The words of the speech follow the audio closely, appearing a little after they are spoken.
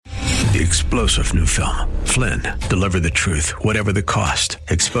The explosive new film, Flynn, deliver the truth, whatever the cost,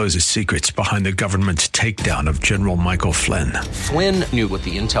 exposes secrets behind the government's takedown of General Michael Flynn. Flynn knew what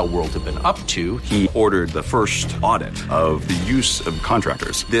the intel world had been up to. He ordered the first audit of the use of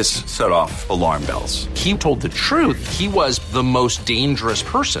contractors. This set off alarm bells. He told the truth. He was the most dangerous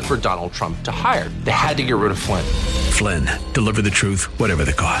person for Donald Trump to hire. They had to get rid of Flynn. Flynn, deliver the truth, whatever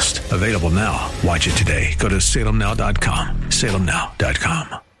the cost. Available now. Watch it today. Go to salemnow.com.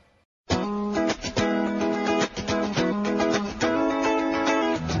 salemnow.com.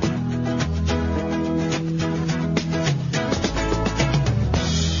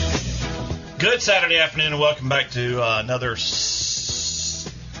 Good Saturday afternoon, and welcome back to another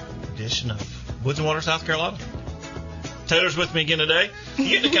edition of Woods and Water, South Carolina. Taylor's with me again today. You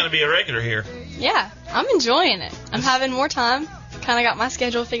get to kind of be a regular here. Yeah, I'm enjoying it. I'm having more time. Kind of got my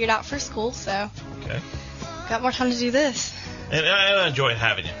schedule figured out for school, so Okay. got more time to do this. And I enjoy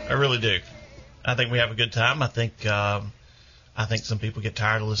having you. I really do. I think we have a good time. I think some people get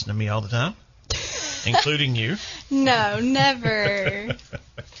tired of listening to me all the time, including you. No, never.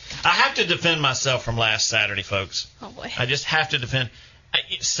 I have to defend myself from last Saturday, folks. Oh, boy. I just have to defend.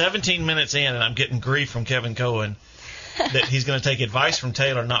 17 minutes in, and I'm getting grief from Kevin Cohen that he's going to take advice from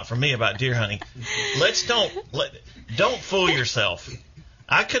Taylor, not from me, about deer hunting. Don't fool yourself.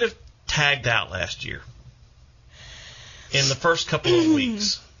 I could have tagged out last year in the first couple of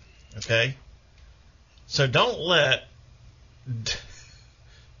weeks. Okay? So don't let...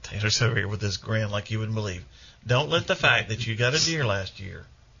 Taylor's over here with this grin like you wouldn't believe. Don't let the fact that you got a deer last year...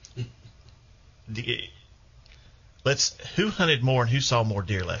 Who hunted more and who saw more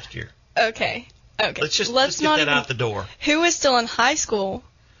deer last year? Okay. Let's get that out the door. Who was still in high school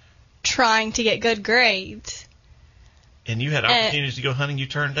trying to get good grades? And you had opportunities to go hunting you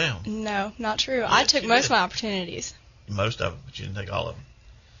turned down. No, not true. Yes, I took you most did. of my opportunities. Most of them, but you didn't take all of them.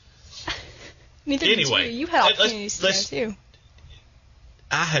 Neither did you. You had opportunities to go, too.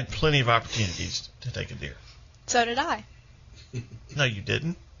 I had plenty of opportunities to take a deer. So did I. No, you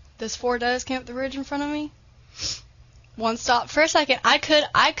didn't. Those 4 does came up the ridge in front of me. One stop. For a second, I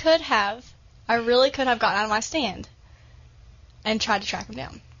really could have gotten out of my stand and tried to track them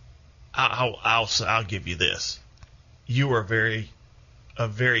down. I'll give you this. You were a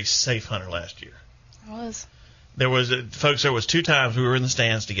very safe hunter last year. I was. There was 2 times we were in the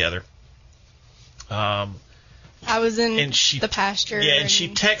stands together. I was in the pasture. Yeah, and she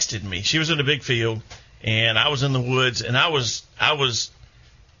texted me. She was in a big field, and I was in the woods, and I was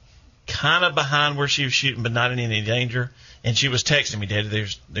kind of behind where she was shooting, but not in any danger. And she was texting me, Daddy,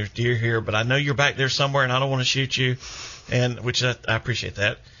 there's deer here, but I know you're back there somewhere, and I don't want to shoot you, and which I appreciate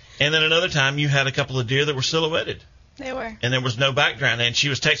that. And then another time, you had a couple of deer that were silhouetted. They were. And there was no background, and she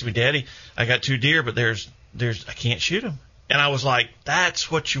was texting me, Daddy, I got 2 deer, but I can't shoot them. And I was like,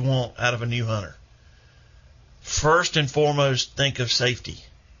 that's what you want out of a new hunter. First and foremost, think of safety.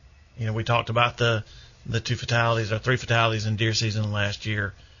 You know, we talked about the 2 fatalities or 3 fatalities in deer season last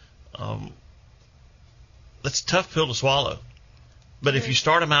year. That's a tough pill to swallow. But if you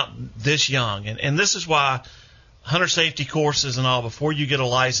start them out this young, and this is why hunter safety courses and all, before you get a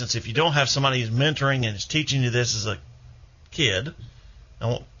license, if you don't have somebody who's mentoring and is teaching you this as a kid, I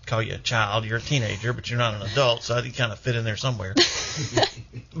won't call you a child, you're a teenager, but you're not an adult, so you kind of fit in there somewhere.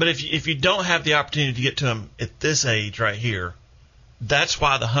 But if you don't have the opportunity to get to them at this age right here, that's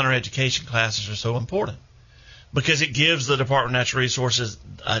why the hunter education classes are so important. Because it gives the Department of Natural Resources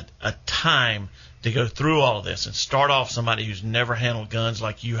a time to go through all of this and start off somebody who's never handled guns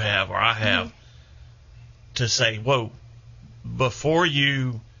like you have or I have, to say, whoa, before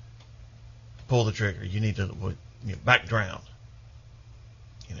you pull the trigger, you need to background.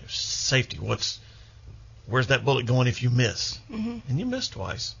 Safety. Where's that bullet going if you miss? Mm-hmm. And you missed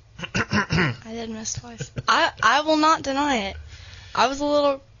twice. I did miss twice. I will not deny it. I was a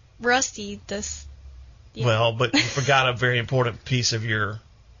little rusty this. Yeah. Well, but you forgot a very important piece of your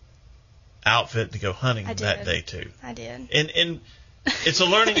outfit to go hunting that day, too. I did. And it's a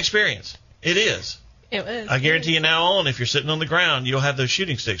learning experience. It is. It was. I guarantee you now on, if you're sitting on the ground, you'll have those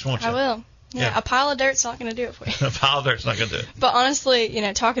shooting sticks, won't you? I will. Yeah. A pile of dirt's not going to do it for you. A pile of dirt's not going to do it. But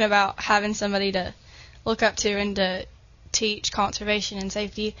honestly, talking about having somebody to look up to and to teach conservation and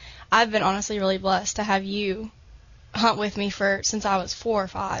safety, I've been honestly really blessed to have you hunt with me since I was 4 or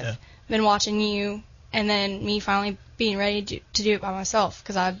 5. Yeah. Been watching you. And then me finally being ready to do it by myself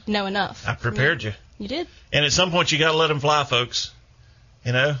because I know enough. I prepared you. You did. And at some point, you got to let them fly, folks.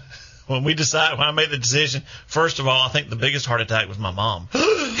 When I made the decision, first of all, I think the biggest heart attack was my mom.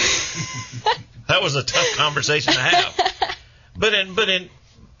 That was a tough conversation to have.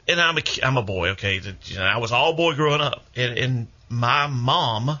 And I'm a boy, okay? I was all boy growing up. And my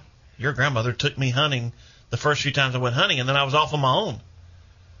mom, your grandmother took me hunting the first few times I went hunting, and then I was off on my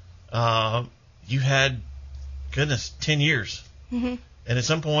own. You had, 10 years. Mm-hmm. And at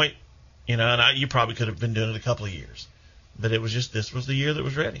some point, and you probably could have been doing it a couple of years. But it was just, this was the year that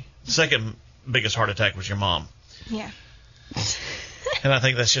was ready. The second biggest heart attack was your mom. Yeah. And I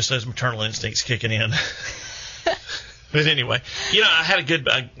think that's just those maternal instincts kicking in. But anyway, I had a good,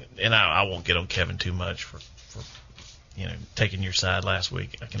 and I won't get on Kevin too much for taking your side last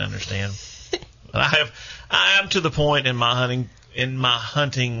week. I can understand. But I am to the point in my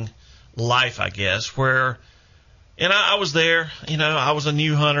hunting life, I guess, where, and I was there, I was a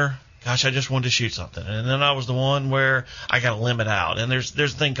new hunter. Gosh, I just wanted to shoot something. And then I was the one where I got to limit out. And there's a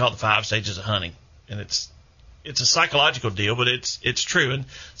thing called the 5 stages of hunting. And it's a psychological deal, but it's true. And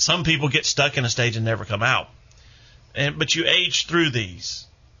some people get stuck in a stage and never come out. But you age through these,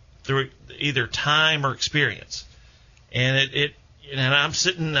 through either time or experience. And and I'm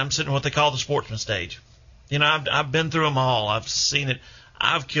sitting what they call the sportsman stage. I've been through them all. I've seen it.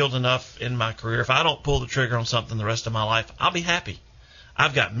 I've killed enough in my career. If I don't pull the trigger on something the rest of my life, I'll be happy.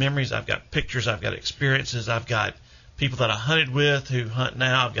 I've got memories. I've got pictures. I've got experiences. I've got people that I hunted with who hunt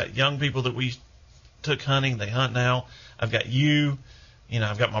now. I've got young people that we took hunting. They hunt now. I've got you.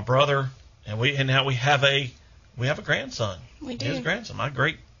 I've got my brother, and now we have a grandson. We do. His grandson. My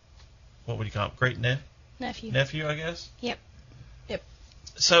great, what would you call it? Great nephew. Nephew, I guess. Yep.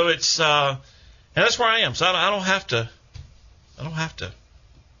 So it's and that's where I am. So I don't have to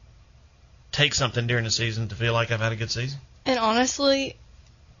take something during the season to feel like I've had a good season. And honestly,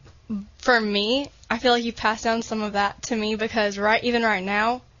 for me, I feel like you passed down some of that to me because even right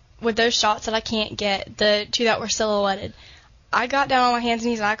now, with those shots that I can't get, the 2 that were silhouetted, I got down on my hands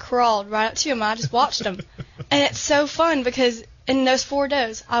and knees and I crawled right up to them and I just watched them. And it's so fun because in those 4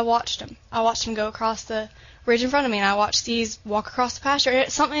 does, I watched them. I watched them go across the ridge in front of me and I watched these walk across the pasture. And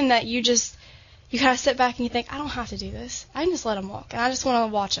it's something that you kind of sit back and you think, I don't have to do this. I can just let them walk, and I just want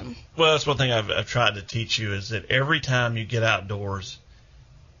to watch them. Well, that's one thing I've tried to teach you is that every time you get outdoors,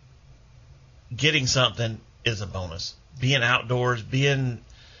 getting something is a bonus. Being outdoors,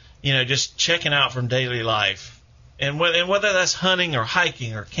 just checking out from daily life, and whether that's hunting or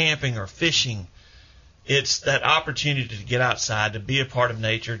hiking or camping or fishing, it's that opportunity to get outside, to be a part of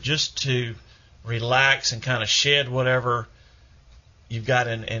nature, just to relax and kind of shed whatever you've got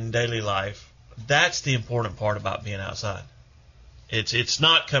in daily life. That's the important part about being outside. It's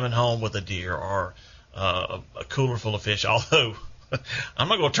not coming home with a deer or a cooler full of fish, although I'm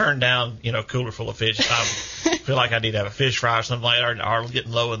not going to turn down, a cooler full of fish if I feel like I need to have a fish fry or something like that, or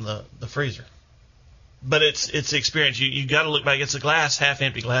getting low in the freezer. But it's the experience. You got to look back. It's a glass half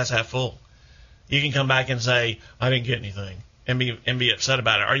empty, glass half full. You can come back and say, I didn't get anything, and be upset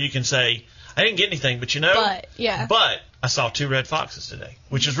about it. Or you can say, I didn't get anything, but But I saw 2 red foxes today,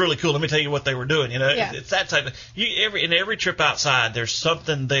 which is really cool. Let me tell you what they were doing. It's that type of. In every trip outside, there's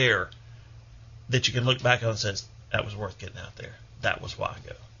something there that you can look back on and says that was worth getting out there. That was why I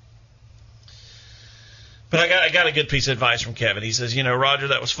go. But I got a good piece of advice from Kevin. He says, Roger,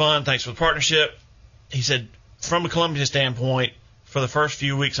 that was fun. Thanks for the partnership. He said, from a Columbia standpoint, for the first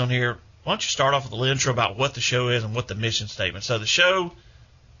few weeks on here, why don't you start off with a little intro about what the show is and what the mission statement. So the show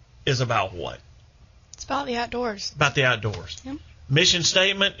is about what? It's about the outdoors. About the outdoors. Yep. Mission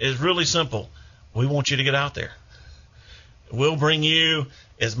statement is really simple. We want you to get out there. We'll bring you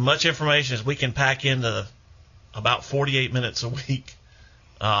as much information as we can pack into about 48 minutes a week,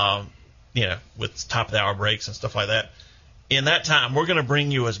 with top of the hour breaks and stuff like that. In that time, we're going to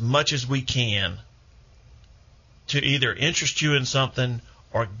bring you as much as we can to either interest you in something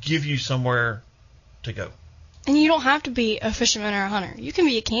or give you somewhere to go. And you don't have to be a fisherman or a hunter. You can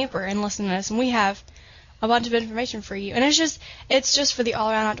be a camper and listen to us, and we have a bunch of information for you. And it's just for the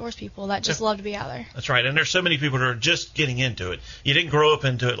all-around outdoors people that just love to be out there. That's right. And there's so many people that are just getting into it. You didn't grow up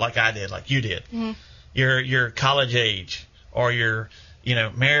into it like I did, like you did. Mm-hmm. You're college age, or you're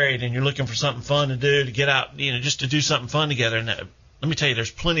married and you're looking for something fun to do, to get out, just to do something fun together. And let me tell you,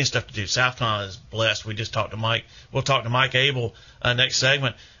 there's plenty of stuff to do. South Carolina is blessed. We just talked to Mike. We'll talk to Mike Abel next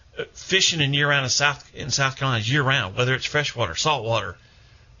segment. Fishing in year-round in South Carolina is year-round, whether it's freshwater, saltwater.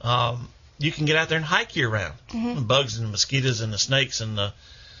 You can get out there and hike year-round. Mm-hmm. The bugs and the mosquitoes and the snakes and the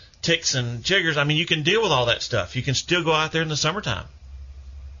ticks and jiggers. I mean, you can deal with all that stuff. You can still go out there in the summertime.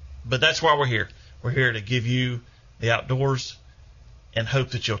 But that's why we're here. We're here to give you the outdoors and hope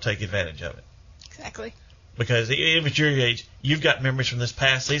that you'll take advantage of it. Exactly. Because even at your age, you've got memories from this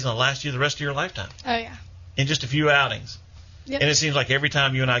past season that'll last you the rest of your lifetime. Oh, yeah. In just a few outings. Yep. And it seems like every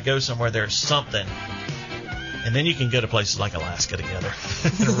time you and I go somewhere, there's something. And then you can go to places like Alaska together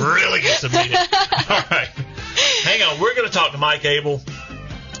and really get some meat. All right. Hang on. We're going to talk to Mike Abel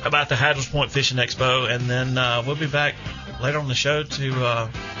about the Hadrell's Point Fishing Expo, and then we'll be back later on the show to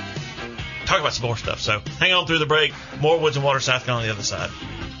talk about some more stuff. So hang on through the break. More Woods and Water South Carolina on the other side.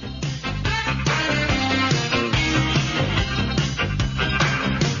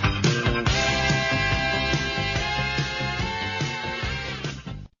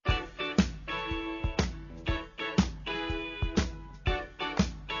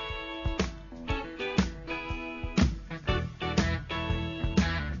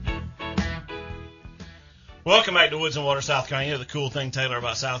 Welcome back to Woods and Water, South Carolina. You know the cool thing, Taylor,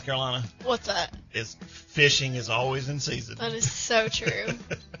 about South Carolina? What's that? Is fishing is always in season. That is so true.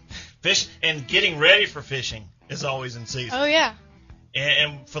 Fish and getting ready for fishing is always in season. Oh, yeah.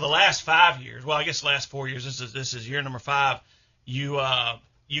 And for the last 5 years, well, I guess the last 4 years, this is year number 5, you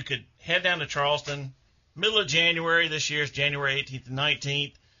could head down to Charleston, middle of January. This year's January 18th and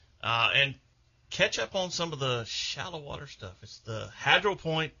 19th, and catch up on some of the shallow water stuff. It's the Hadrell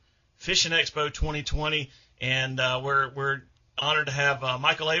Point Fishing Expo 2020. And we're honored to have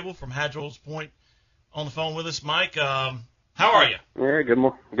Michael Abel from Hadrell's Point on the phone with us. Mike, how are you? Yeah, good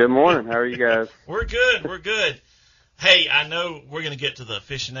morning. How are you guys? We're good. Hey, I know we're going to get to the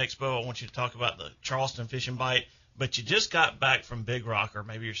Fishing Expo. I want you to talk about the Charleston Fishing Bite, but you just got back from Big Rock, or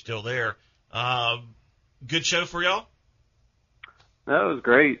maybe you're still there. Good show for y'all? That was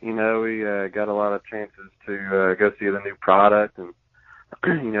great. You know, we got a lot of chances to go see the new product, and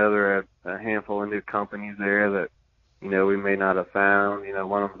you know, there are a handful of new companies there that, you know, we may not have found. You know,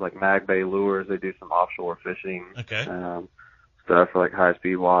 one of them is like Mag Bay Lures. They do some offshore fishing stuff for like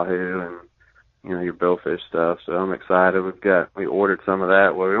high-speed wahoo and, you know, your billfish stuff. So I'm excited. We ordered some of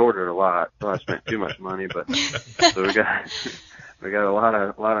that. Well, we ordered a lot, so I spent too much money, but so we got a lot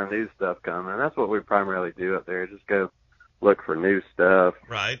of new stuff coming. And that's what we primarily do up there. Just go look for new stuff.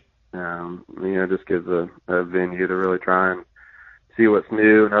 Right. You know, just gives a venue to really try and see what's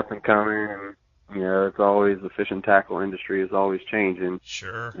new and up and coming, and you know, it's always the fish and tackle industry is always changing.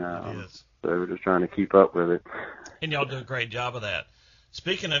 Sure, it is. So we're just trying to keep up with it. And y'all do a great job of that.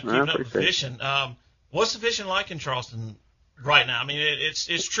 Speaking of keeping up with fishing, what's the fishing like in Charleston right now? I mean,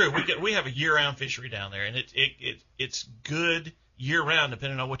 it's true. We have a year-round fishery down there, and it's good year-round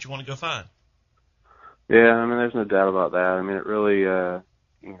depending on what you want to go find. Yeah, I mean, there's no doubt about that. I mean, it really,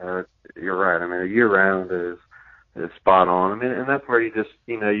 you know, you're right. I mean, a year-round is spot on. I mean, and that's where you just,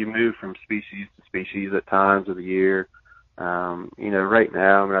 you know, you move from species to species at times of the year. You know, right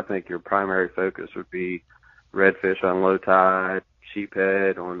now, I mean, I think your primary focus would be redfish on low tide,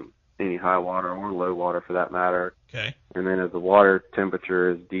 sheephead on any high water or low water for that matter. Okay. And then if the water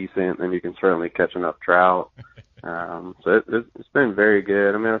temperature is decent, then you can certainly catch enough trout. So it's been very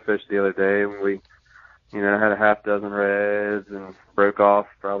good. I mean, I fished the other day when we, you know, had a half dozen reds and broke off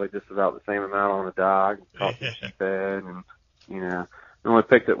probably just about the same amount on the dock, caught some sheephead, and, you know, we only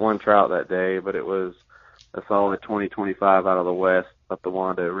picked up one trout that day, but it was a solid 20-25 out of the west up the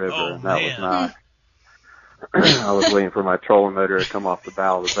Wando River, and that was nice. I was waiting for my trolling motor to come off the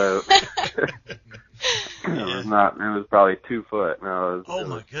bow of the boat. It was probably 2 foot. No,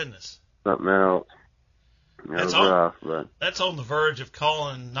 my goodness. Something else. It was rough, but that's on the verge of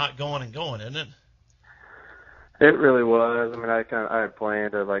calling, not going and going, isn't it? It really was. I mean, I had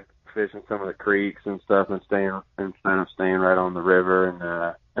planned to like fish in some of the creeks and stuff instead of staying right on the river,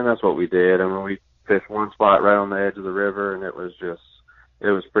 and that's what we did. I mean, we fished one spot right on the edge of the river, and it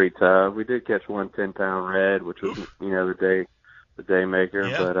was pretty tough. We did catch one 10-pound red, which was, you know, the day maker.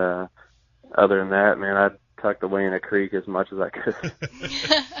 Yeah. But other than that, man, I tucked away in a creek as much as I could.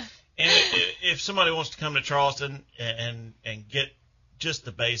 And if somebody wants to come to Charleston and get just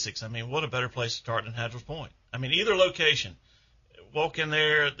the basics, I mean, what a better place to start than Hadrell's Point? I mean, either location, walk in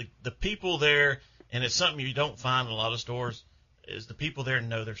there, the people there, and it's something you don't find in a lot of stores, is the people there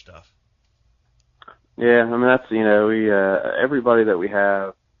know their stuff. Yeah, I mean, that's, you know, we, everybody that we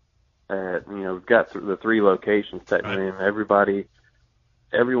have, you know, we've got the 3 locations technically, right. And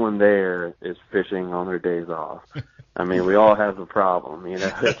everyone there is fishing on their days off. I mean, we all have a problem, you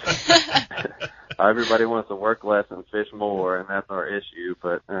know. Everybody wants to work less and fish more, and that's our issue.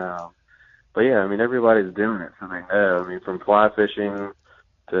 But yeah, I mean, everybody's doing it, so they know. I mean, from fly fishing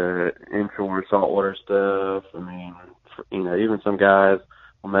to inshore saltwater stuff. I mean, you know, even some guys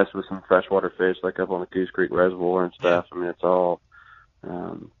will mess with some freshwater fish, like up on the Goose Creek Reservoir and stuff. I mean, it's all,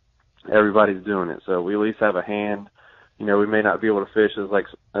 everybody's doing it. So we at least have a hand. You know, we may not be able to fish as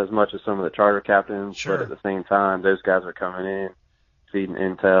much as some of the charter captains, sure. But at the same time, those guys are coming in, feeding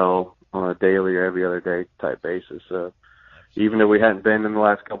intel on a daily or every other day type basis. So even if we hadn't been in the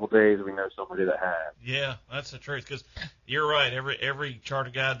last couple of days, we know somebody that has. Yeah, that's the truth, because you're right. Every charter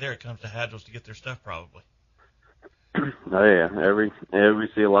guide there comes to Hadrell's to get their stuff probably. Oh yeah, we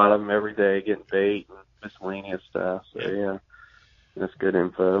see a lot of them every day getting bait and miscellaneous stuff. So yeah, that's good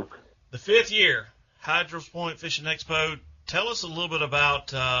info. The 5th year, Hydros Point Fishing Expo. Tell us a little bit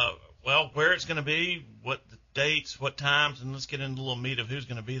about where it's going to be, what the dates, what times, and let's get into a little meat of who's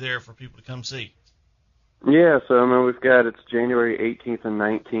going to be there for people to come see. Yeah, so I mean it's January 18th and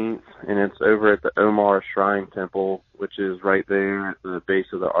 19th, and it's over at the Omar Shrine Temple, which is right there at the base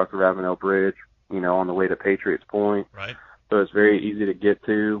of the Arthur Ravenel Bridge, on the way to Patriots Point. Right. So it's very easy to get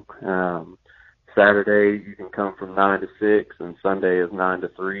to. Saturday you can come from 9 to 6, and Sunday is 9 to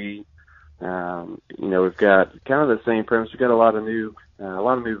 3. We've got kind of the same premise. We've got a lot of new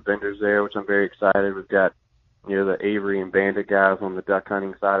vendors there, which I'm very excited. We've got, the Avery and Bandit guys on the duck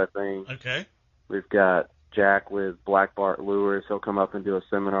hunting side of things. Okay. We've got Jack with Black Bart Lures. He'll come up and do a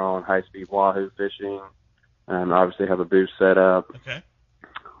seminar on high-speed wahoo fishing, and obviously have a booth set up. Okay.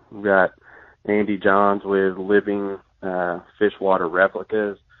 We've got Andy Johns with Living Fish Water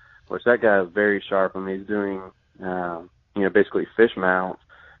Replicas, which that guy is very sharp. I mean, he's doing, basically fish mounts,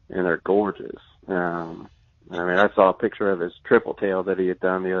 and they're gorgeous. I saw a picture of his triple tail that he had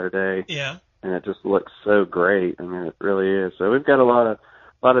done the other day. Yeah. And it just looks so great. I mean, it really is. So we've got a lot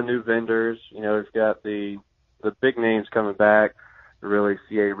of new vendors. We've got the big names coming back. Really,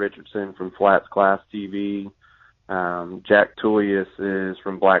 C.A. Richardson from Flats Class TV. Jack Tullius is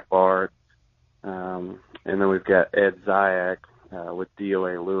from Black Bart. And then we've got Ed Zayak with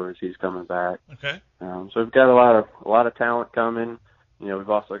DOA Lures. He's coming back. Okay. So we've got a lot of talent coming. We've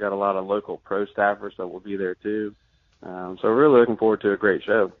also got a lot of local pro staffers that will be there too. So we're really looking forward to a great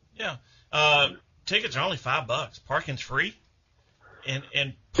show. Yeah. Tickets are only $5. Parking's free.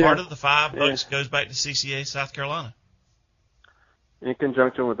 And part of the $5 goes back to CCA South Carolina. In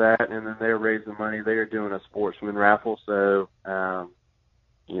conjunction with that, and then they're raising money. They are doing a sportsman raffle. So, I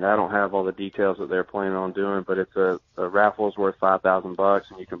don't have all the details that they're planning on doing, but it's a raffle is worth $5,000,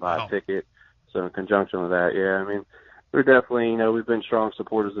 and you can buy a ticket. So in conjunction with that, we're definitely, we've been strong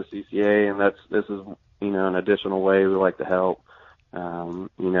supporters of CCA, and this is, an additional way we like to help. And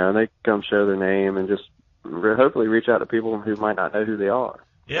they come show their name and just hopefully reach out to people who might not know who they are.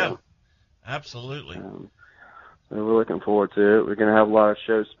 Yeah, so, absolutely. So we're looking forward to it. We're going to have a lot of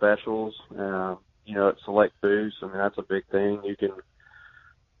show specials, at select booths. I mean, that's a big thing. You can,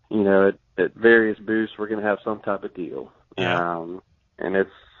 at various booths, we're going to have some type of deal. Yeah. And it's,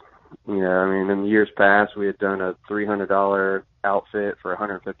 in years past, we had done a $300 outfit for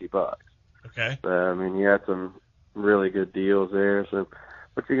 $150. Okay. So, you had some really good deals there. So,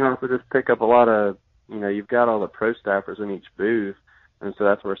 but you can also just pick up a lot of, you've got all the pro staffers in each booth, and so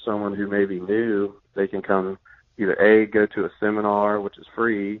that's where someone who may be new, they can come either A, go to a seminar, which is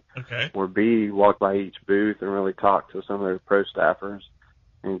free, okay, or B, walk by each booth and really talk to some of those pro staffers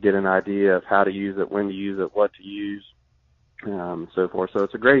and get an idea of how to use it, when to use it, what to use, so forth. So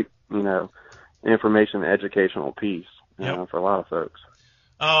it's a great, information and educational piece for a lot of folks.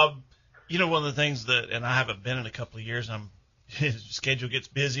 One of the things and I haven't been in a couple of years, his schedule gets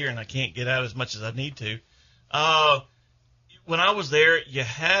busier and I can't get out as much as I need to. When I was there, you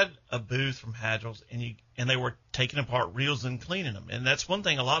had a booth from Hadrils, and they were taking apart reels and cleaning them. And that's one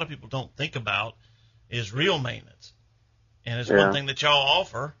thing a lot of people don't think about is reel maintenance. And it's one thing that y'all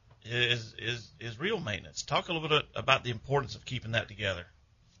offer is reel maintenance. Talk a little bit about the importance of keeping that together.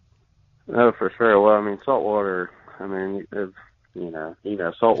 Oh, for sure. Well, saltwater,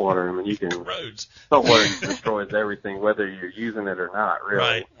 saltwater, you can, roads. Saltwater destroys everything, whether you're using it or not,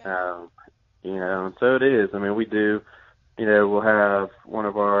 really. Right. And so it is. We do, we'll have one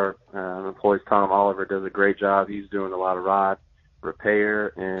of our employees, Tom Oliver, does a great job. He's doing a lot of rod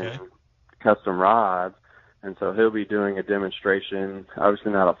repair and custom rods. And so he'll be doing a demonstration,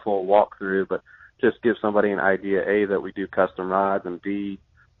 obviously not a full walkthrough, but just give somebody an idea, A, that we do custom rods, and B,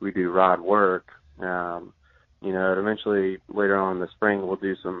 we do rod work. Eventually later on in the spring, we'll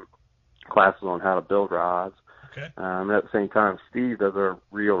do some classes on how to build rods. Okay. And at the same time, Steve does a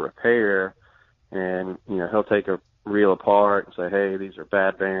reel repair, and, he'll take a reel apart and say, hey, these are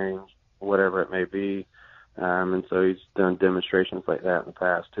bad bearings, whatever it may be. And so he's done demonstrations like that in the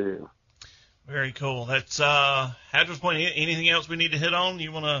past too. Very cool. That's Hadrils Point. Anything else we need to hit on?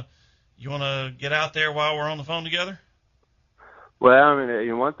 You wanna get out there while we're on the phone together? Well,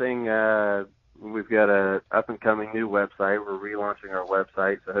 one thing, we've got a up and coming new website. We're relaunching our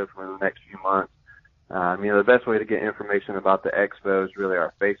website, so hopefully in the next few months. The best way to get information about the expo is really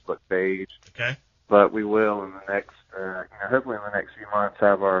our Facebook page. Okay. But we will in the next, hopefully in the next few months,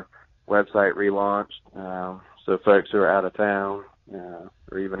 have our website relaunched. So folks who are out of town,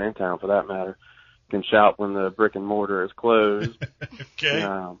 or even in town for that matter, can shop when the brick and mortar is closed. Okay.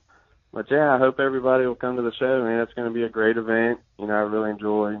 yeah, I hope everybody will come to the show, man. It's going to be a great event. You know, I really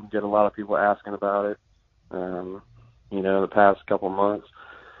enjoy, get a lot of people asking about it, you know, the past couple months.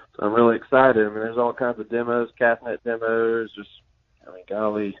 So I'm really excited. I mean, there's all kinds of demos, cast net demos, just, I mean,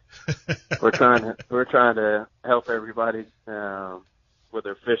 golly, we're trying to help everybody, with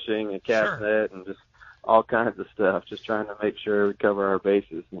their fishing and cast net and just all kinds of stuff, just trying to make sure we cover our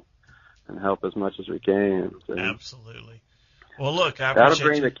bases and help as much as we can. So. Absolutely. Well, look, I gotta appreciate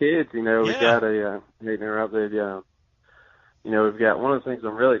bring you. the kids. You know, we got a hate to interrupt. You know, we've got one of the things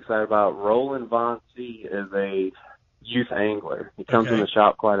I'm really excited about. Roland Von C is a youth angler. He comes in the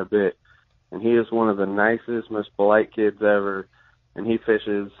shop quite a bit, and he is one of the nicest, most polite kids ever. And he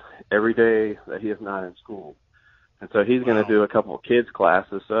fishes every day that he is not in school. And so he's going to do a couple of kids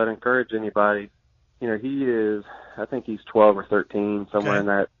classes. So I'd encourage anybody. You know, he is, I think he's 12 or 13, somewhere in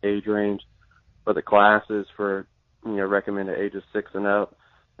that age range. But the classes for, you know, recommended ages 6 and up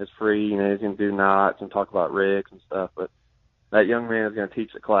is free. You know, he's going to do knots and talk about rigs and stuff. But that young man is going to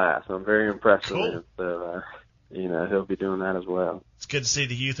teach the class. I'm very impressed with him. So, you know, he'll be doing that as well. It's good to see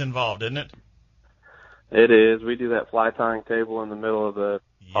the youth involved, isn't it? It is. We do that fly tying table in the middle of the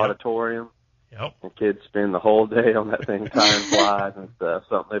auditorium. Yep. And kids spend the whole day on that thing tying flies and stuff,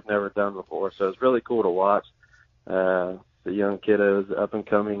 something they've never done before. So it's really cool to watch the young kiddos, the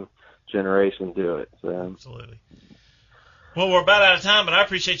up-and-coming generation do it. So. Absolutely. Well, we're about out of time, but I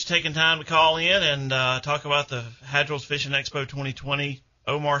appreciate you taking time to call in and talk about the Hadril's Fishing Expo 2020,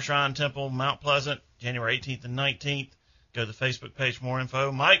 Omar Shrine Temple, Mount Pleasant, January 18th and 19th. Go to the Facebook page for more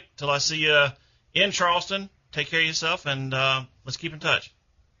info. Mike, till I see you in Charleston, take care of yourself, and let's keep in touch.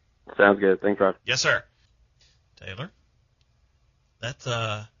 Sounds good. Thanks, Roger. Yes, sir. Taylor, that's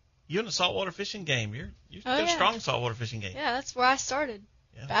you in the saltwater fishing game. You've got a strong saltwater fishing game. Yeah, that's where I started.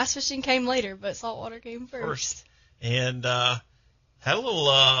 Yeah. Bass fishing came later, but saltwater came first. And had a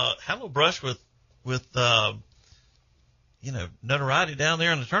little brush with you know, notoriety down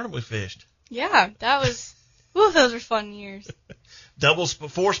there in the tournament we fished. Yeah, that was those were fun years. Doubles,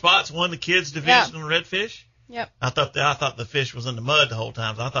 4 spots, won the kids division on redfish. Yep. I thought the fish was in the mud the whole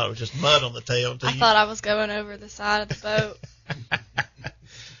time. So I thought it was just mud on the tail. I thought I was going over the side of the boat.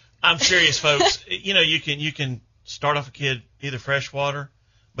 I'm serious, folks. You know, you can start off a kid either freshwater,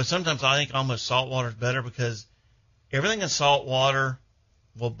 but sometimes I think almost saltwater is better because everything in saltwater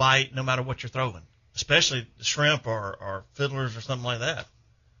will bite no matter what you're throwing, especially shrimp or fiddlers or something like that.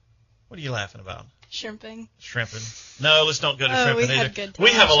 What are you laughing about? Shrimping. No, let's don't go to shrimping we either.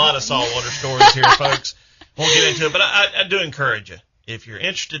 We have a lot of saltwater stories here, folks. Won't get into it, but I do encourage you. If you're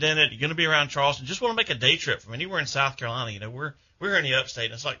interested in it, you're going to be around Charleston, just want to make a day trip from anywhere in South Carolina. You know, we're in the upstate,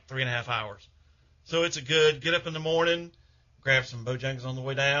 and it's like 3.5 hours. So it's a good get up in the morning, grab some Bojangles on the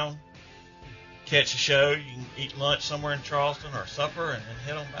way down, catch a show. You can eat lunch somewhere in Charleston or supper and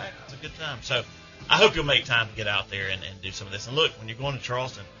head on back. It's a good time. So I hope you'll make time to get out there and do some of this. And look, when you're going to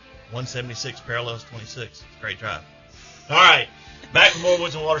Charleston, 176 parallels 26. It's a great drive. All right, back with more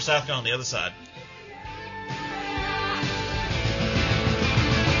Woods and Water South on the other side.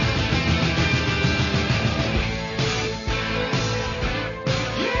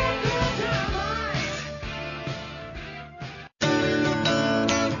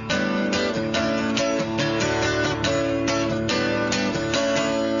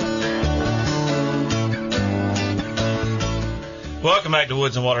 Welcome back to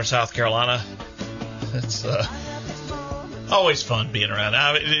Woods and Water, South Carolina. It's always fun being around.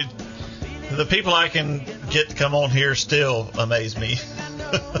 The people I can get to come on here still amaze me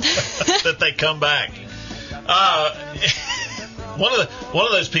that they come back. One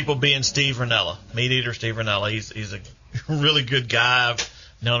of those people being Steve Rinella, Meat Eater Steve Rinella. He's a really good guy. I've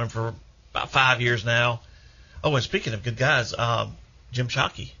known him for about 5 years now. Oh, and speaking of good guys, Jim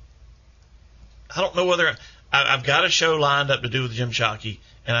Shockey. I don't know whether I've got a show lined up to do with Jim Shockey,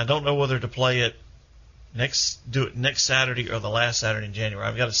 and I don't know whether to play it next Saturday or the last Saturday in January.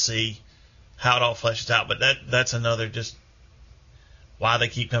 I've got to see how it all fleshes out. But that's another just why they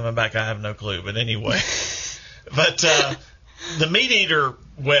keep coming back. I have no clue. But anyway, but the Meat Eater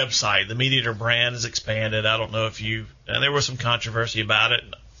website, the Meat Eater brand has expanded. I don't know if and there was some controversy about it,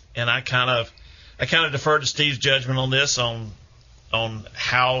 and I kind of deferred to Steve's judgment on this on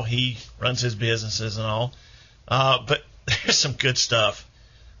how he runs his businesses and all. But there's some good stuff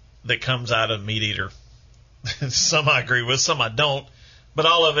that comes out of Meat Eater. Some I agree with, some I don't, but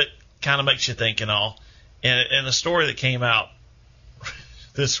all of it kind of makes you think and all. And the story that came out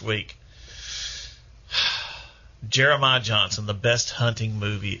this week, Jeremiah Johnson, the best hunting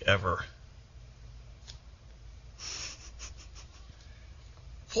movie ever.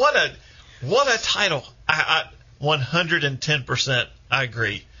 What a title. I 110% I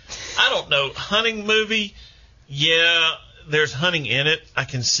agree. I don't know. Hunting movie, yeah, there's hunting in it. I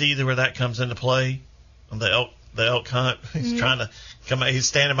can see where that comes into play. The elk hunt. He's trying to come out. He's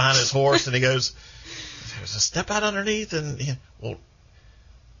standing behind his horse, and he goes, "There's a step out underneath," and well,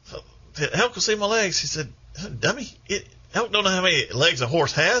 the elk will see my legs. He said, "Dummy, elk don't know how many legs a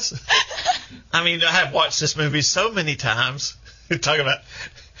horse has." I mean, I have watched this movie so many times. Talking about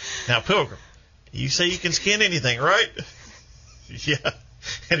now, Pilgrim. You say you can skin anything, right? Yeah.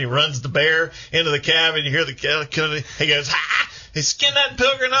 And he runs the bear into the cabin. You hear the cabin. He goes, "Ha! Hey, skin that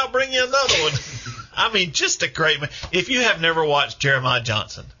Pilgrim, I'll bring you another one." I mean, just a great man. If you have never watched Jeremiah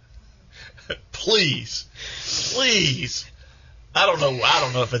Johnson, please. I don't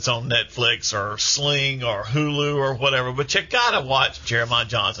know if it's on Netflix or Sling or Hulu or whatever, but you gotta watch Jeremiah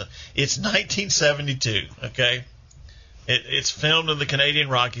Johnson. It's 1972. Okay. It's filmed in the Canadian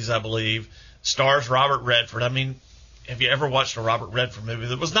Rockies, I believe. Stars Robert Redford. I mean, have you ever watched a Robert Redford movie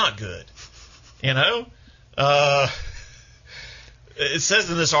that was not good? You know? It says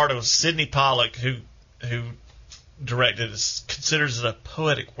in this article, Sidney Pollack, who directed it, considers it a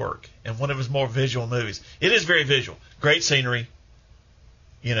poetic work and one of his more visual movies. It is very visual. Great scenery.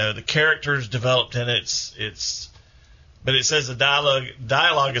 You know, the characters developed in it. But it says the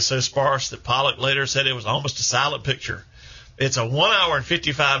dialogue is so sparse that Pollack later said it was almost a silent picture. It's a 1 hour and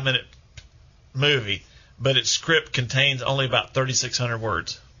 55-minute movie, but its script contains only about 3,600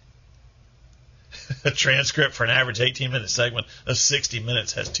 words. A transcript for an average 18-minute segment of 60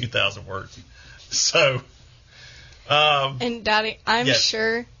 minutes has 2,000 words. So, and Daddy, I'm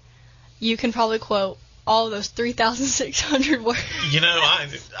sure you can probably quote all of those 3,600 words. You know,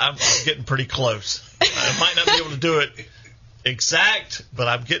 I'm getting pretty close. I might not be able to do it exact, but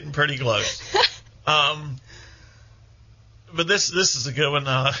I'm getting pretty close. But this is a good one.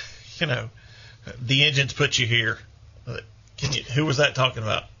 You know, the engines put you here. Who was that talking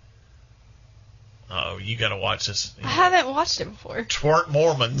about? Oh, you got to watch this. I haven't watched it before. Twerk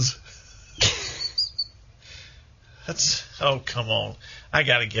Mormons. Come on. I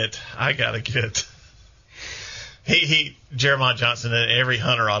gotta get. Jeremiah Johnson, and every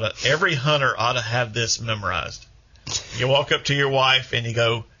hunter ought to have this memorized. You walk up to your wife and you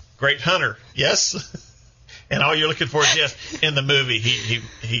go, "Great hunter, yes," and all you're looking for is yes. In the movie,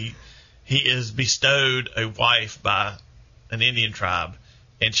 he is bestowed a wife by an Indian tribe,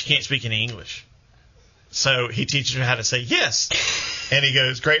 and she can't speak any English, so he teaches her how to say yes, and he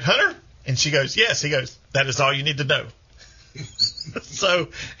goes, "Great hunter," and she goes, "Yes." He goes, "That is all you need to know." So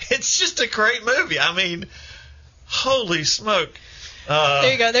it's just a great movie. I mean, holy smoke.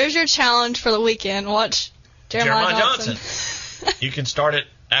 There you go. There's your challenge for the weekend. Watch Jeremiah Johnson. You can start it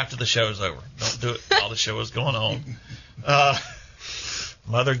after the show's over. Don't do it while the show is going on.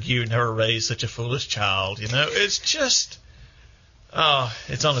 Mother Gue never raised such a foolish child. You know, it's just,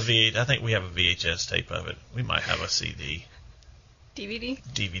 it's on a VHS. I think we have a VHS tape of it. We might have a CD.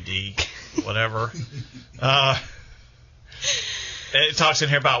 DVD, whatever. It talks in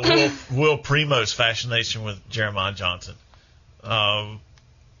here about Will Primo's fascination with Jeremiah Johnson.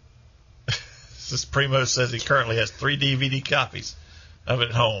 This Primo says he currently has 3 DVD copies of it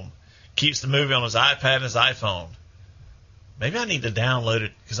at home. Keeps the movie on his iPad and his iPhone. Maybe I need to download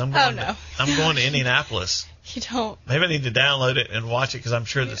it because I'm going to Indianapolis. You don't. Maybe I need to download it and watch it because I'm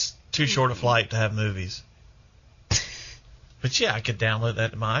sure that's too short a flight to have movies. But yeah, I could download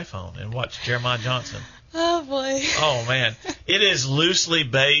that to my iPhone and watch Jeremiah Johnson. Oh, boy. Oh, man. It is loosely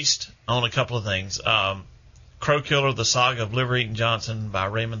based on a couple of things. Crow Killer, The Saga of Liver Eaton Johnson by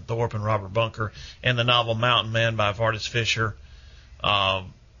Raymond Thorpe and Robert Bunker, and the novel Mountain Man by Vardis Fisher.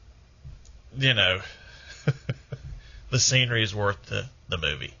 You know, the scenery is worth the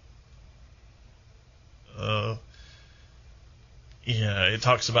movie. Yeah, it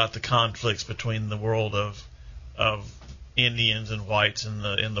talks about the conflicts between the world of Indians and whites in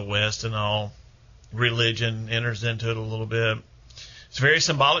the West and all. Religion enters into it a little bit. It's a very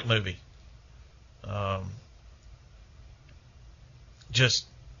symbolic movie. Just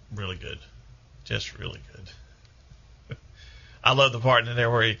really good. Just really good. I love the part in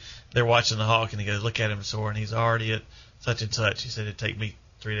there where they're watching the hawk and he goes, "Look at him soar," and he's already at such and such. He said it'd take me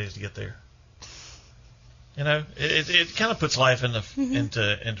 3 days to get there. You know, it kind of puts life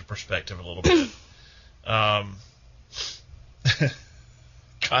into perspective a little bit.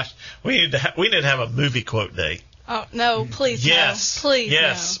 Gosh, we need to have a movie quote day. Oh no, please yes, no. Please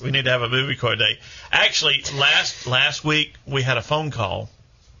yes, no. We need to have a movie quote day. Actually, last week we had a phone call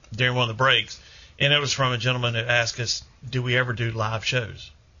during one of the breaks, and it was from a gentleman who asked us, "Do we ever do live shows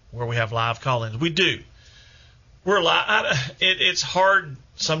where we have live call-ins?" We do. We're live. It's hard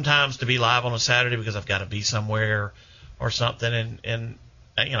sometimes to be live on a Saturday because I've got to be somewhere or something, and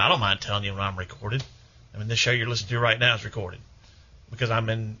I don't mind telling you when I'm recorded. I mean, this show you're listening to right now is recorded because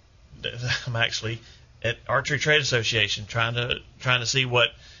I'm actually at Archery Trade Association trying to see what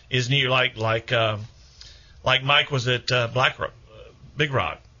is new. Like Mike was at Big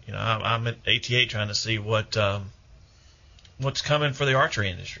Rock. I'm at ATA trying to see what's coming for the archery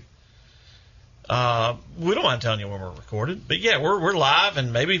industry. We don't mind telling you when we're recorded, but yeah, we're live,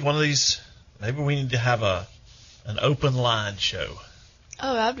 and maybe we need to have an open line show.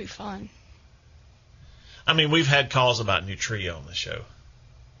 Oh, that'd be fun. I mean, we've had calls about nutria on the show.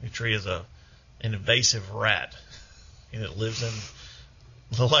 Nutria is an invasive rat, and it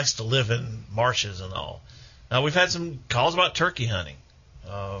likes to live in marshes and all. Now, we've had some calls about turkey hunting,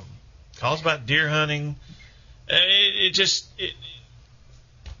 calls about deer hunting.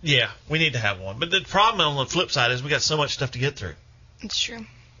 Yeah, we need to have one. But the problem on the flip side is we got so much stuff to get through. It's true.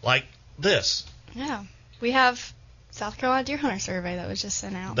 Like this. Yeah. We have South Carolina Deer Hunter Survey that was just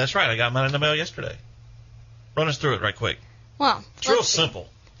sent out. That's right. I got mine in the mail yesterday. Run us through it right quick. Well, it's real simple.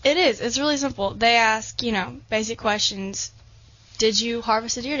 It is. It's really simple. They ask, basic questions. Did you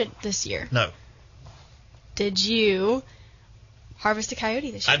harvest a deer this year? No. Did you harvest a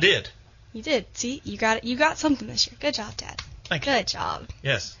coyote this year? I did. You did. See, you got it. You got something this year. Good job, Dad. Thank you. Good job.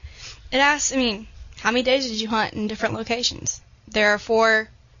 Yes. It asks, how many days did you hunt in different locations? There are 4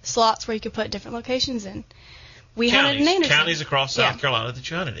 slots where you could put different locations in. We hunted in Anderson. Counties across South Carolina that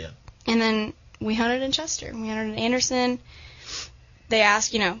you hunted in. And then we hunted in Chester. We hunted in Anderson. They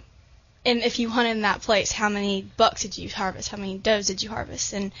ask, and if you hunted in that place, how many bucks did you harvest? How many does did you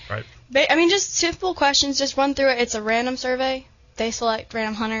harvest? And right. Just simple questions. Just run through it. It's a random survey. They select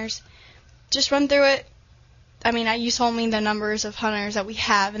random hunters. Just run through it. You told me the numbers of hunters that we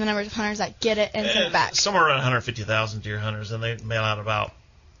have and the numbers of hunters that get it and send it back. Somewhere around 150,000 deer hunters, and they mail out about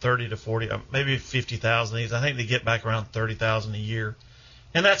 30 to 40, maybe 50,000 of these. I think they get back around 30,000 a year.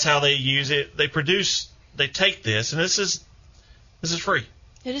 And that's how they use it. They take this, and this is free.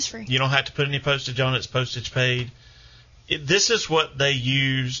 It is free. You don't have to put any postage on it. It's postage paid. This is what they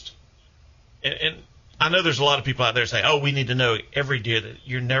used. And I know there's a lot of people out there saying, oh, we need to know every deer. That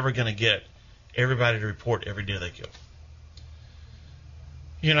you're never going to get everybody to report every deer they kill.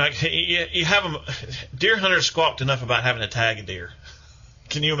 You have them. Deer hunters squawked enough about having to tag a deer.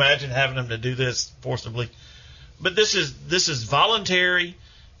 Can you imagine having them to do this forcibly? But this is voluntary,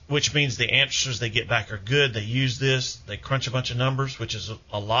 which means the answers they get back are good. They use this. They crunch a bunch of numbers, which is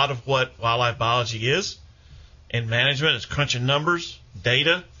a lot of what wildlife biology is. And management is crunching numbers,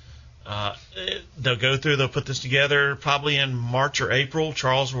 data. They'll put this together probably in March or April.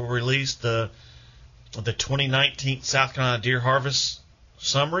 Charles will release the 2019 South Carolina Deer Harvest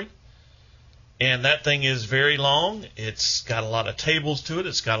Summary. And that thing is very long. It's got a lot of tables to it.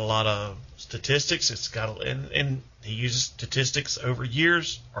 It's got a lot of statistics. And he uses statistics over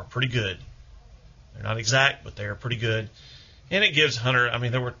years are pretty good. They're not exact, but they are pretty good. And it gives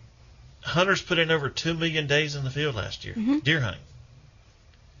there were hunters put in over 2 million days in the field last year, deer hunting.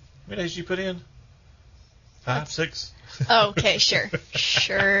 How many days did you put in? 5, 6? Okay, sure.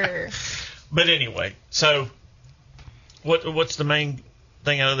 But anyway, so what's the main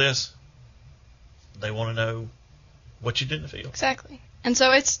thing out of this? They want to know what you did in the field. Exactly. And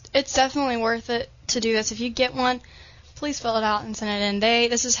so it's definitely worth it to do this. If you get one, please fill it out and send it in.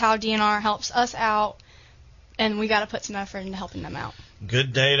 This is how DNR helps us out, and we got to put some effort into helping them out.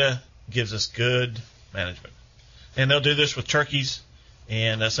 Good data gives us good management. And they'll do this with turkeys,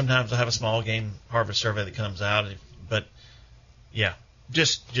 and sometimes they'll have a small game harvest survey that comes out. But, yeah,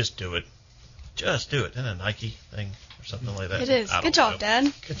 just do it. Just do it. Isn't it a Nike thing or something like that? It is. Good job,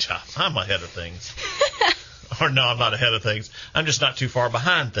 Dad. Good job. I'm ahead of things. Or no, I'm not ahead of things. I'm just not too far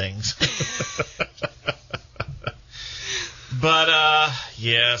behind things. But,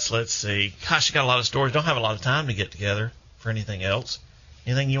 yes, let's see. Gosh, you got a lot of stories. Don't have a lot of time to get together for anything else.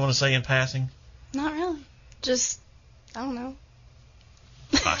 Anything you want to say in passing? Not really. Just, I don't know.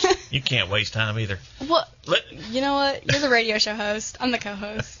 Gosh, you can't waste time either. What? You know what? You're the radio show host. I'm the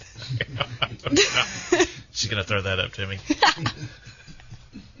co-host. She's going to throw that up to me.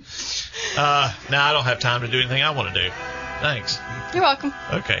 Now I don't have time to do anything I want to do. Thanks. You're welcome.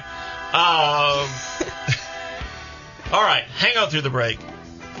 Okay. All right. Hang on through the break.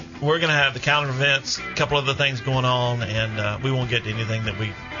 We're going to have the calendar events, a couple other things going on, and we won't get to anything that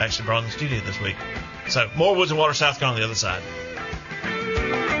we actually brought in the studio this week. So more Woods and Water, South Carolina on the other side.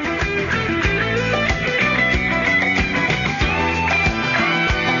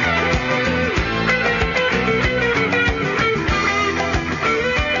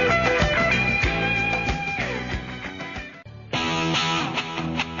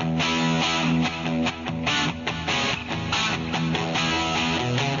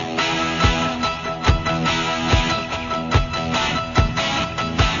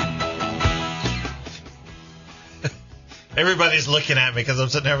 Everybody's looking at me because I'm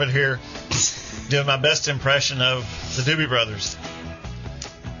sitting over here doing my best impression of the Doobie Brothers.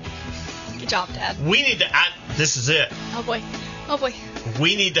 Good job, Dad. We need to. This is it. Oh boy. Oh boy.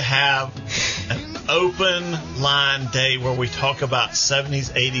 We need to have an open line day where we talk about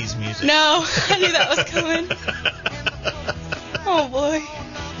 70s, 80s music. No, I knew that was coming. Oh boy.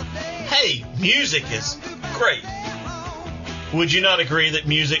 Hey, music is great. Would you not agree that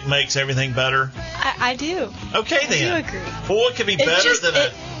music makes everything better? I do. Okay, then. I do agree. Well, what could be better just- than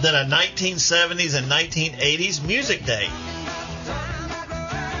a 1970s and 1980s music day?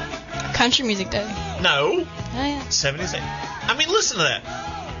 Country music day. No. Oh yeah. 70s. I mean, listen to that.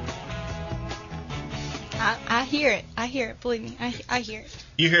 I hear it. I hear it. Believe me. I hear it.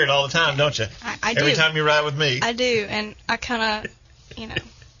 You hear it all the time, don't you? I do. Every time you ride with me. I do, and I kind of,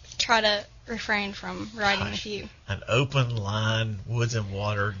 try to refrain from riding with you. An open line, woods and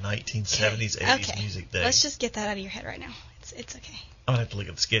water, 1970s, 80s music day. Let's just get that out of your head right now. It's okay. I'm going to have to look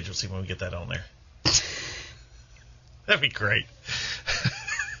at the schedule, see when we get that on there. That'd be great.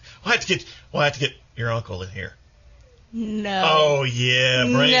 We'll have to get your uncle in here. No. Oh, yeah.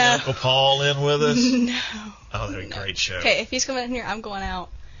 Bring No. Uncle Paul in with us. No. Oh, that'd be a great show. Okay, if he's coming in here, I'm going out.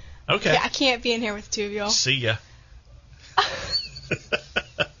 Okay. Yeah, I can't be in here with the two of y'all. See ya.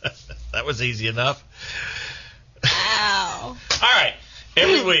 That was easy enough. Ow. All right.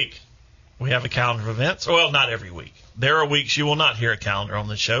 Every week we have a calendar of events. Well, not every week. There are weeks you will not hear a calendar on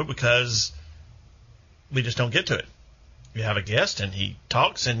this show because we just don't get to it. You have a guest and he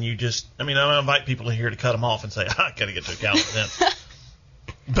talks and you just, I don't invite people in here to cut them off and say, I got to get to a calendar event.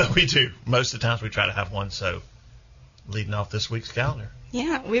 But we do. Most of the times we try to have one. So leading off this week's calendar.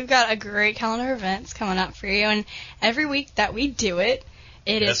 Yeah, we've got a great calendar of events coming up for you, and every week that we do it,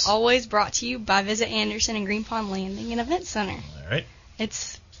 it Yes. is always brought to you by Visit Anderson and Green Pond Landing and Event Center. All right.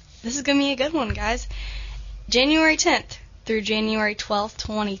 This is going to be a good one, guys. January 10th through January 12th,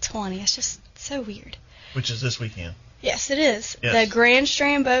 2020. It's just so weird. Which is this weekend. Yes, it is. Yes. The Grand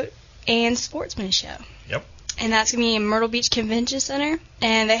Strand Boat and Sportsman Show. Yep. And that's going to be in Myrtle Beach Convention Center.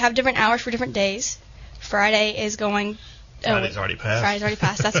 And they have different hours for different days. Friday is going... Friday's already passed. Friday's already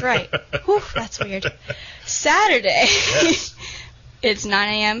passed. That's right. Whew, that's weird. Saturday, Yes. it's 9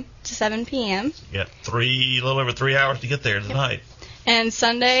 a.m. to 7 p.m. You got a little over 3 hours to get there tonight. And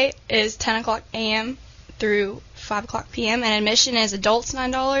Sunday is 10 o'clock a.m. through 5 o'clock p.m. And admission is adults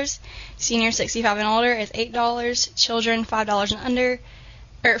 $9, senior 65 and older is $8, children $5 and under,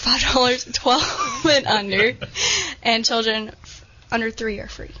 or $5, 12 and under, and children under 3 are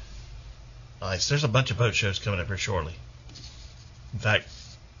free. Nice. There's a bunch of boat shows coming up here shortly. In fact,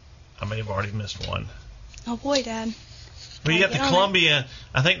 I may have already missed one. Oh boy, Dad. But you got the Get on Columbia,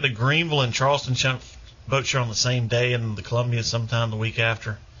 I think the Greenville and Charleston boat show on the same day, and the Columbia sometime the week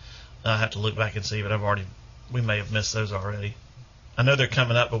after. I have to look back and see, but we may have missed those already. I know they're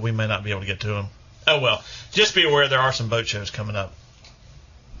coming up, but we may not be able to get to them. Oh well, just be aware there are some boat shows coming up.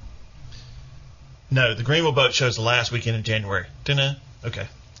 No, the Greenville boat show is the last weekend in January. Dunno? Okay.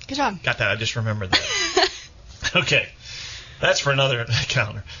 Good job. Got that. I just remembered that. Okay. That's for another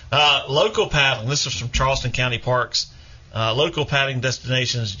calendar. Local paddling. This is from Charleston County Parks. Local paddling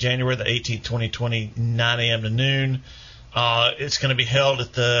destinations, January the 18th, 2020, 9 a.m. to noon. It's going to be held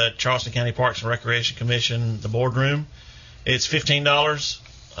at the Charleston County Parks and Recreation Commission, the boardroom. It's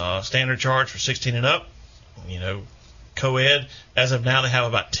 $15. Standard charge for 16 and up. Co-ed. As of now, they have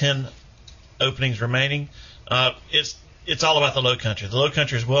about 10 openings remaining. It's all about the Low Country. The Low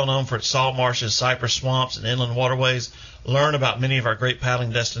Country is well known for its salt marshes, cypress swamps, and inland waterways. Learn about many of our great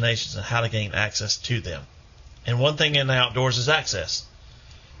paddling destinations and how to gain access to them. And one thing in the outdoors is access.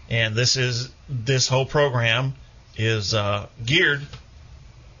 And this whole program is geared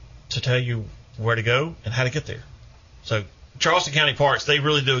to tell you where to go and how to get there. So Charleston County Parks, they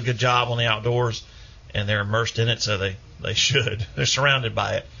really do a good job on the outdoors, and they're immersed in it, so they should. They're surrounded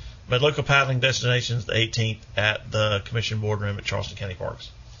by it. But local paddling destinations, the 18th at the Commission Boardroom at Charleston County Parks.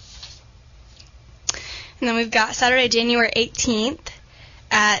 And then we've got Saturday, January 18th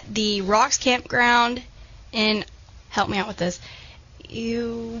at the Rocks Campground in, help me out with this,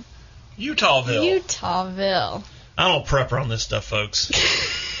 Utahville. Utahville. I don't prep her on this stuff, folks.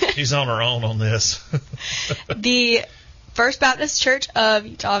 She's on her own on this. The First Baptist Church of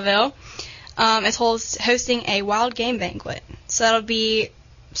Utahville is hosting a wild game banquet. So that'll be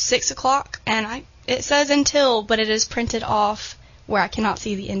 6 o'clock, and it says until, but it is printed off where I cannot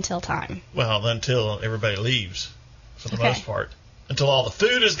see the until time. Well, until everybody leaves, for the most part. Until all the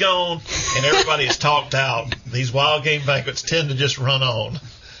food is gone and everybody is talked out, these wild game banquets tend to just run on.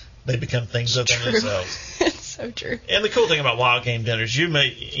 They become things of themselves. It's so true. And the cool thing about wild game dinners, you'll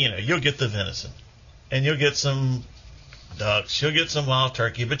get the venison, and you'll get some ducks. She'll get some wild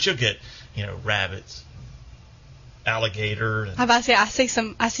turkey, but she'll get, rabbits, alligator. And, I see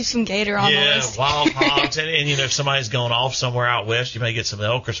some gator on the list. Yeah, wild hogs. and if somebody's going off somewhere out west, you may get some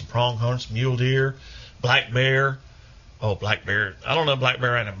elk or some pronghorn, some mule deer, black bear. Oh, black bear. I don't know black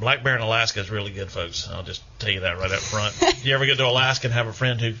bear right now. Black bear in Alaska is really good, folks. I'll just tell you that right up front. You ever get to Alaska and have a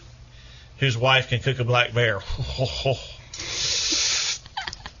friend whose wife can cook a black bear?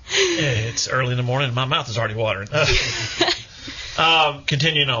 It's early in the morning and my mouth is already watering.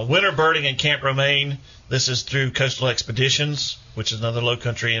 Continuing on. Winter birding in Camp Romaine. This is through Coastal Expeditions, which is another low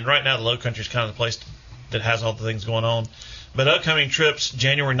country. And right now the low country is kind of the place that has all the things going on. But upcoming trips,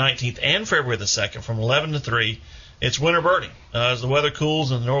 January 19th and February the 2nd from 11 to 3. It's winter birding. As the weather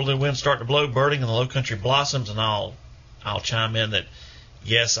cools and the northerly winds start to blow, birding in the low country blossoms. And I'll chime in that,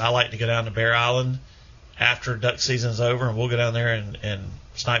 yes, I like to go down to Bear Island after duck season's over, and we'll go down there and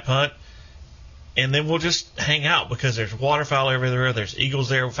snipe hunt. And then we'll just hang out because there's waterfowl everywhere. There's eagles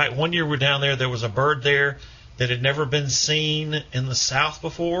there. In fact, one year we were down there was a bird there that had never been seen in the South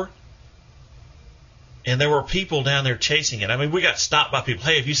before. And there were people down there chasing it. I mean, we got stopped by people.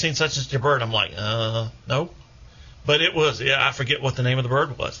 Hey, have you seen such and such a bird? I'm like, no. But it was, I forget what the name of the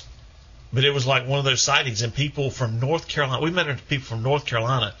bird was. But it was like one of those sightings. And people from North Carolina, we met people from North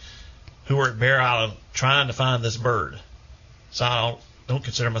Carolina who were at Bear Island trying to find this bird. So I don't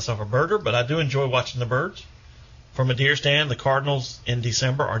consider myself a birder, but I do enjoy watching the birds. From a deer stand, the cardinals in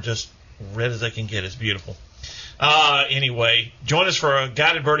December are just red as they can get. It's beautiful. Anyway, join us for a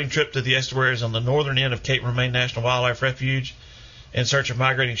guided birding trip to the estuaries on the northern end of Cape Romaine National Wildlife Refuge in search of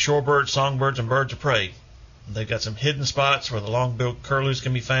migrating shorebirds, songbirds, and birds of prey. They've got some hidden spots where the long-billed curlews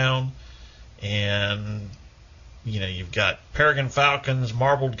can be found. And, you've got peregrine falcons,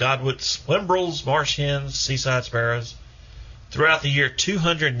 marbled godwits, whimbrels, marsh hens, seaside sparrows. Throughout the year,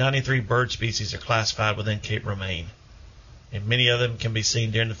 293 bird species are classified within Cape Romaine. And many of them can be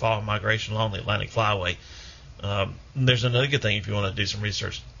seen during the fall migration along the Atlantic Flyway. There's another good thing if you want to do some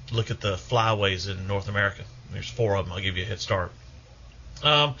research. Look at the flyways in North America. There's 4 of them. I'll give you a head start.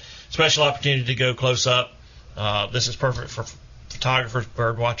 Special opportunity to go close up. This is perfect for photographers,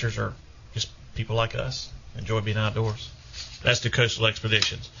 bird watchers, or just people like us. Enjoy being outdoors. That's the Coastal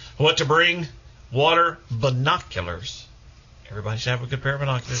Expeditions. What to bring? Water, binoculars. Everybody should have a good pair of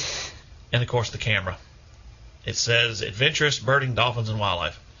binoculars. And, of course, the camera. It says adventurous birding, dolphins, and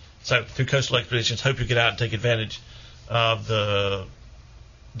wildlife. So through Coastal Expeditions, hope you get out and take advantage of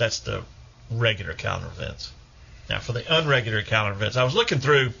that's the regular calendar events. Now, for the unregular calendar events, I was looking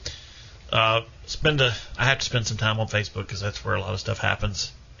through, I have to spend some time on Facebook because that's where a lot of stuff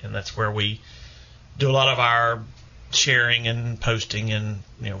happens, and that's where we do a lot of our sharing and posting and,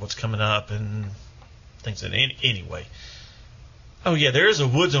 what's coming up and things. Anyway. Oh, yeah, there is a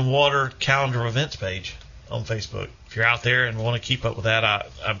Woods and Water calendar events page on Facebook. If you're out there and want to keep up with that,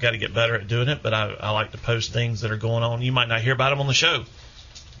 I've got to get better at doing it, but I like to post things that are going on. You might not hear about them on the show,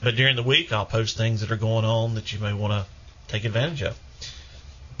 but during the week I'll post things that are going on that you may want to take advantage of.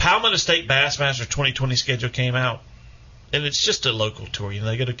 Palmetto State Bassmaster 2020 schedule came out, and it's just a local tour.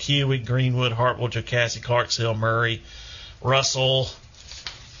 They go to Kiowee, Greenwood, Hartwell, Jocassee, Clarksville, Murray, Russell,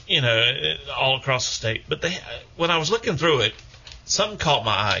 all across the state. But when I was looking through it, something caught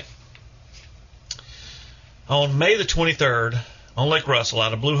my eye. On May the 23rd, on Lake Russell,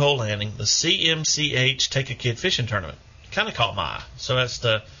 out of Blue Hole Landing, the CMCH Take a Kid Fishing Tournament kind of caught my eye. So that's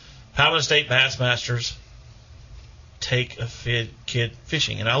the Palmetto State Bassmasters Take a Kid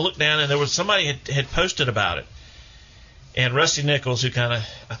Fishing. And I looked down, and there was somebody had posted about it. And Rusty Nichols, who I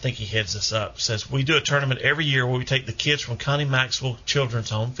think he heads this up, says, we do a tournament every year where we take the kids from Connie Maxwell Children's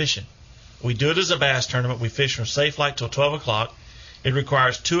Home fishing. We do it as a bass tournament. We fish from Safe Light till 12 o'clock. It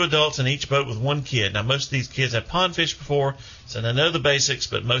requires 2 adults in each boat with 1 kid. Now, most of these kids have pond fished before, so they know the basics,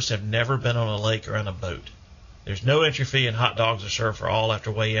 but most have never been on a lake or on a boat. There's no entry fee, and hot dogs are served for all after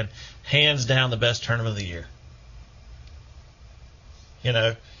weigh-in. Hands down, the best tournament of the year.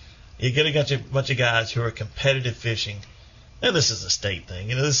 You get a bunch of guys who are competitive fishing, and this is a state thing.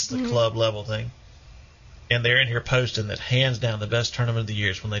 This is the club level thing. And they're in here posting that hands down the best tournament of the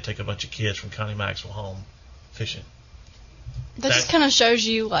year is when they take a bunch of kids from Connie Maxwell home fishing. That just kind of shows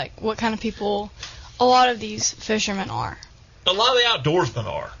you, what kind of people a lot of these fishermen are. A lot of the outdoorsmen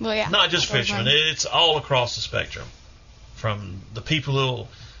are. Well, yeah. Not just fishermen. It's all across the spectrum. From the people who will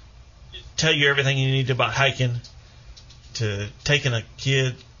tell you everything you need to about hiking to taking a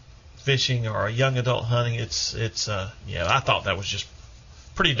kid fishing or a young adult hunting. I thought that was just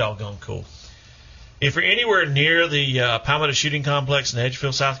pretty doggone cool. If you're anywhere near the Palmetto Shooting Complex in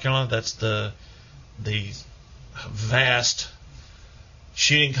Edgefield, South Carolina, that's the vast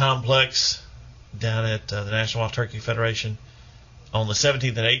shooting complex down at the National Wild Turkey Federation. On the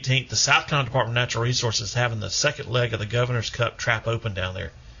 17th and 18th, the South Carolina Department of Natural Resources is having the second leg of the Governor's Cup Trap Open down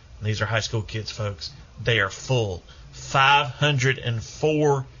there. And these are high school kids, folks. They are full.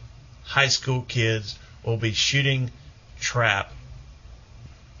 504 high school kids will be shooting trap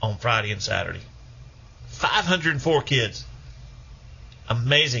on Friday and Saturday. 504 kids.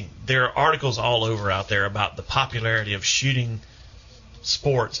 Amazing. There are articles all over out there about the popularity of shooting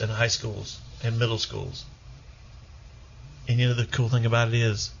sports in high schools and middle schools. And you know the cool thing about it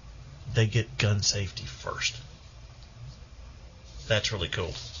is they get gun safety first. That's really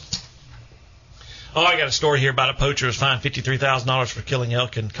cool. Oh, I got a story here about a poacher who was fined $53,000 for killing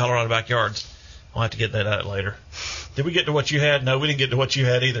elk in Colorado backyards. I'll have to get that out later. Did we get to what you had? No, we didn't get to what you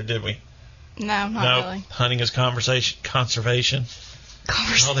had either, did we? No, not really. Hunting is conservation.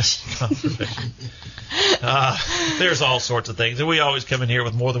 There's all sorts of things. And we always come in here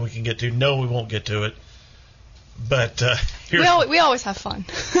with more than we can get to. No, we won't get to it. But we always have fun.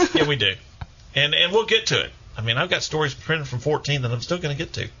 Yeah, we do. And we'll get to it. I mean, I've got stories printed from 14 that I'm still going to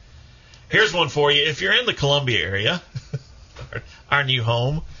get to. Here's one for you. If you're in the Columbia area, our new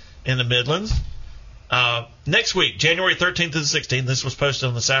home in the Midlands, next week, January 13th to the 16th, this was posted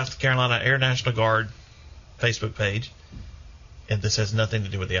on the South Carolina Air National Guard Facebook page, and this has nothing to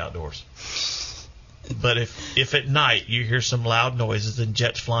do with the outdoors. But if at night you hear some loud noises and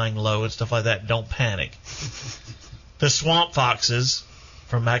jets flying low and stuff like that, don't panic. The Swamp Foxes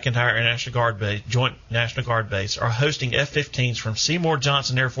from McEntire Air National Guard Base, Joint National Guard Base, are hosting F-15s from Seymour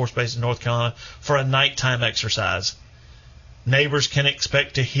Johnson Air Force Base in North Carolina for a nighttime exercise. Neighbors can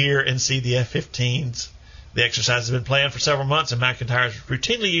expect to hear and see the F-15s. The exercise has been planned for several months, and McEntire is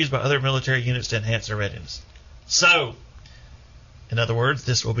routinely used by other military units to enhance their readiness. So, in other words,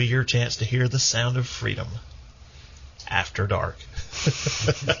 this will be your chance to hear the sound of freedom after dark.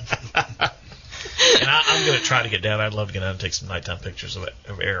 And I'm going to try to get down. I'd love to get down and take some nighttime pictures of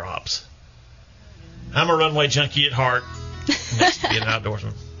air ops. I'm a runway junkie at heart. Next to be an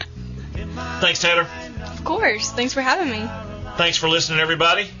outdoorsman. Thanks, Taylor. Of course. Thanks for having me. Thanks for listening,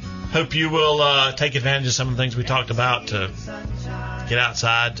 everybody. Hope you will take advantage of some of the things we talked about to get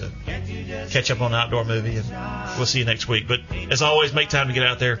outside, to catch up on an outdoor movie, and we'll see you next week. But as always, make time to get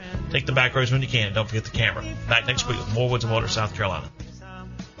out there. Take the back roads when you can. Don't forget the camera. Back next week with more Woods and Water, South Carolina.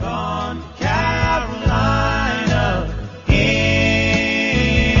 Carolina.